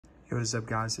Hey, what is up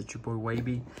guys, it's your boy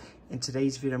Wavy. In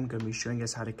today's video, I'm going to be showing you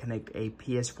guys how to connect a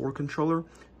PS4 controller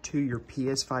to your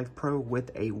PS5 Pro with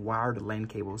a wired LAN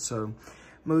cable. So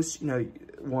most,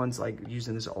 ones like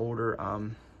using this older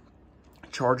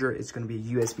charger, it's going to be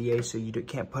USB-A, so you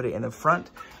can't put it in the front.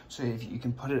 So if you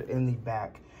can put it in the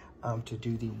back to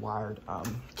do the wired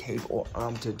cable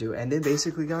to do it. And then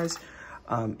basically guys,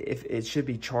 if it should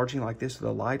be charging like this with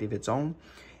a light if it's on.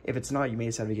 If it's not, you may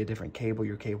just have to get a different cable.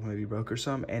 Your cable may be broke or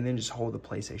something, and then just hold the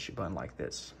PlayStation button like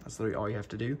this. That's literally all you have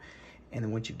to do. And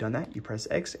then once you've done that, you press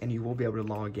X and you will be able to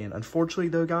log in. Unfortunately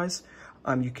though, guys,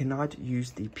 you cannot use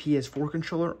the PS4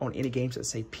 controller on any games that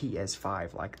say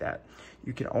PS5 like that.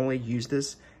 You can only use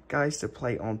this, guys, to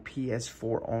play on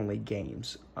PS4 only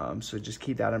games. So just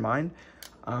keep that in mind.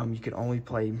 You can only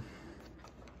play,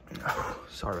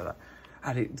 sorry about that.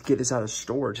 I had to get this out of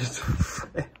storage.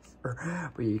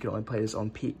 But you can only play this on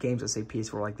games that say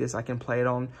PS4 like this. I can play it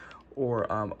on,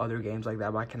 or other games like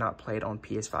that, but I cannot play it on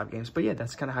PS5 games. But yeah,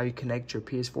 that's kind of how you connect your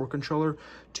PS4 controller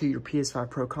to your PS5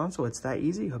 Pro console. It's that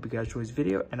easy. Hope you guys enjoyed this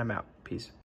video, and I'm out. Peace.